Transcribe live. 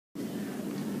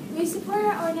We support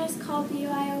our ordinance called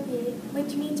BYOB,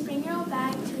 which means bring your own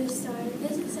bag to the store.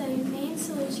 This is a humane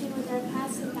solution with our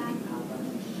plastic bag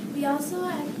problem. We also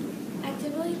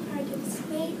actively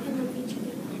participate in the beach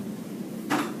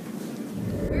cleanup.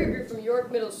 We're a group from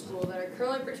York Middle School that are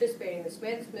currently participating in the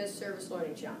Samantha Smith Service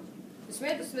Learning Challenge. The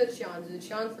Samantha Smith Challenge is a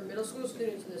challenge for middle school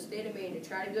students in the state of Maine to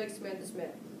try to be like Samantha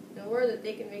Smith and learn that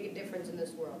they can make a difference in this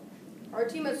world. Our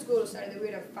team at school decided that we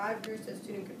would have 5 groups that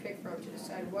students could pick from to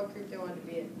decide what group they wanted to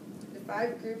be in. The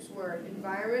 5 groups were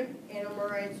environment, animal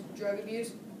rights, drug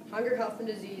abuse, hunger, health and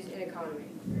disease, and economy.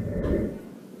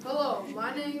 Hello,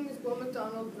 my name is Will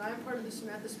McDonald and I am part of the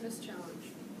Samantha Smith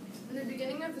Challenge. In the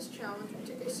beginning of this challenge, we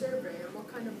took a survey on what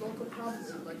kind of local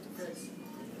problems we'd like to fix.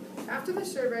 After the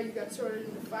survey, you got sorted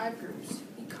into 5 groups: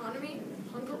 economy,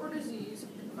 hunger or disease,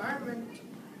 environment,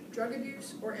 drug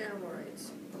abuse, or animal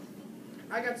rights.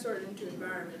 I got sorted into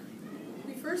environment.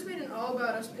 We first made an all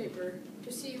about us paper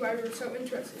to see why we were so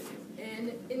interested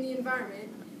in the environment,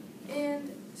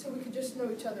 and so we could just know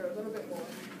each other a little bit more.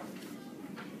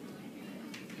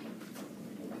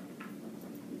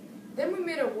 Then we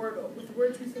made a Wordle with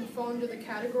words we think fall into the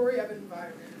category of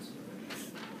environment.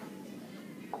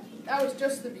 That was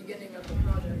just the beginning of the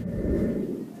project.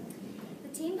 The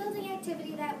team building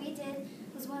activity that we did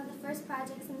was one of the first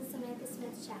projects in the Samantha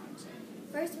Smith Challenge.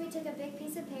 First, we took a big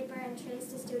piece of paper and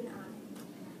traced a student on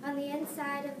it. On the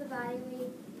inside of the body, we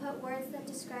put words that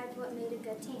described what made a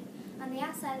good team. On the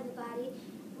outside of the body,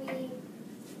 we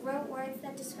wrote words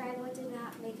that described what did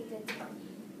not make a good team.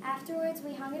 Afterwards,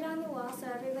 we hung it on the wall so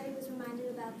everybody was reminded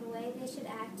about the way they should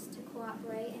act to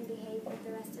cooperate and behave with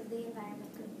the rest of the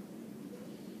environment group.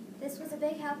 This was a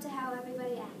big help to how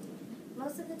everybody acted.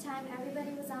 Most of the time,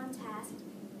 everybody was on task,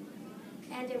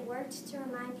 and it worked to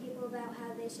remind people about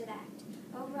how they should act.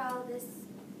 Overall, this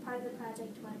part of the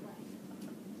project went well.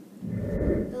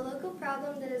 The local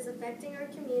problem that is affecting our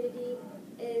community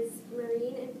is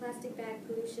marine and plastic bag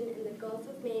pollution in the Gulf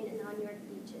of Maine and on York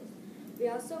beaches. We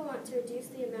also want to reduce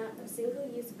the amount of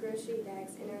single-use grocery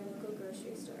bags in our local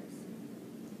grocery stores.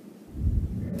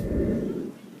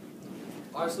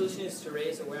 Our solution is to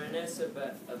raise awareness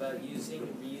about using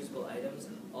reusable items.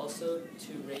 Also,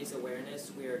 to raise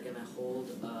awareness, we are going to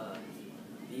hold a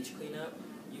beach cleanup.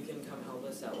 You can come help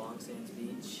us at Long Sands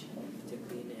Beach to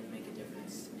clean and make a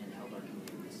difference and help our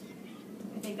communities.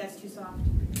 I think that's too soft.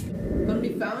 When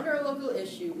we found our local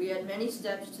issue, we had many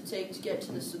steps to take to get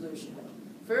to the solution.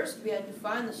 First, we had to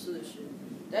find the solution.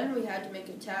 Then we had to make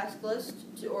a task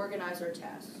list to organize our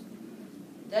tasks.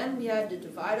 Then we had to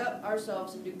divide up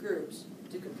ourselves into groups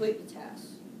to complete the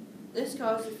tasks. This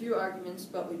caused a few arguments,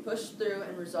 but we pushed through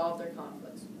and resolved their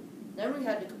conflicts. Then we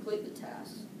had to complete the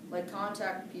tasks, like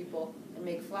contact people and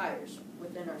make flyers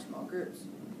within our small groups.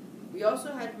 We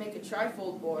also had to make a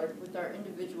trifold board with our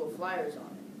individual flyers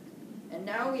on it. And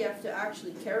now we have to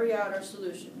actually carry out our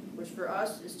solution, which for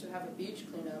us is to have a beach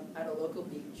cleanup at a local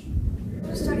beach.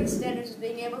 The study standards is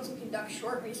being able to conduct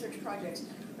short research projects.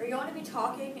 We're going to be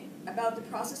talking about the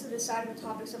process of deciding the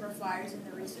topics of our flyers and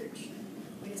the research.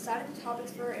 We decided the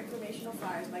topics for our informational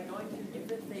flyers by going through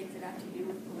different things that have to do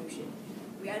with pollution.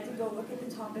 We had to go look at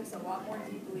the topics a lot more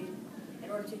deeply in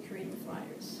order to create the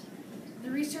flyers. The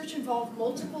research involved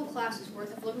multiple classes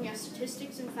worth of looking at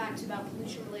statistics and facts about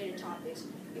pollution-related topics.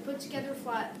 We put together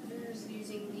flyers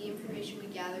using the information we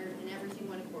gathered, and everything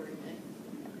went accordingly.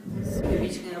 The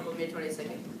beach cleanup on May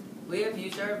 22nd. We have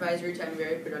used our advisory time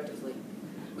very productively.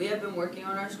 We have been working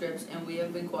on our scripts, and we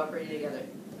have been cooperating together.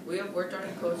 We have worked on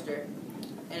a coaster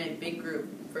and a big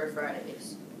group for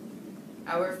Fridays.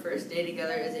 Our first day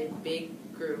together as a big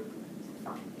group,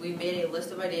 we made a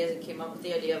list of ideas and came up with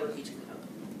the idea of a beach cleanup.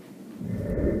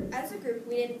 As a group,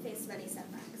 we didn't face many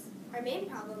setbacks. Our main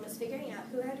problem was figuring out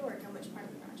who had to work on which part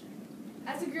of the project.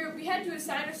 As a group, we had to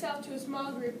assign ourselves to a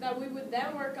small group that we would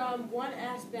then work on one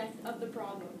aspect of the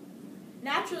problem.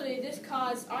 Naturally, this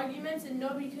caused arguments and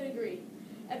nobody could agree.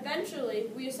 Eventually,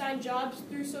 we assigned jobs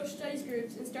through social studies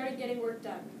groups and started getting work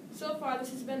done. So far,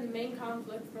 this has been the main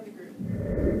conflict for the group.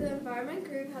 The environment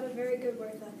group had a very good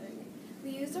work ethic.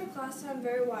 We used our class time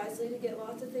very wisely to get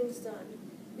lots of things done.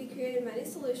 We created many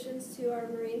solutions to our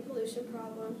marine pollution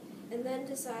problem and then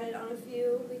decided on a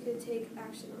few we could take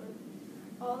action on.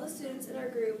 All the students in our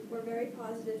group were very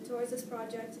positive towards this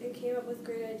project and came up with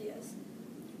great ideas.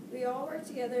 We all worked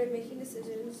together in making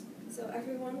decisions so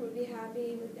everyone would be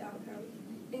happy with the outcome.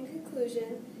 In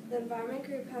conclusion, the environment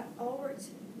group had all worked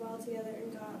well together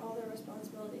and got all their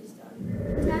responsibilities done.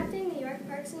 Contacting the York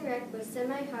Parks and Rec was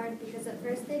semi-hard because at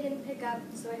first they didn't pick up,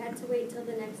 so I had to wait till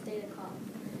the next day to call.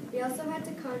 We also had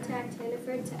to contact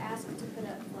Hannaford to ask to put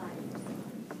up flyers.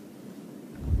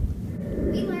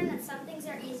 We learned that some things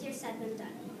are easier said than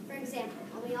done. For example,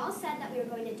 when we all said that we were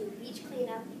going to do beach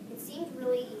cleanup, it seemed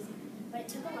really easy, but it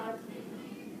took a lot of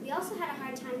planning. We also had a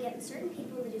hard time getting certain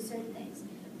people to do certain things.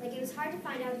 Like it was hard to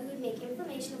find out who would make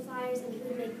informational flyers and who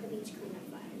would make the beach cleanup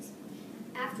flyers.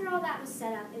 After all that was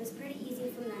set up, it was pretty easy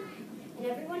from then on, and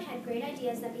everyone had great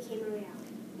ideas that became a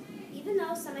reality. Even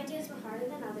though some ideas were harder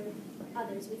than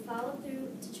others, we followed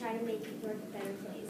through to try to make York a better place.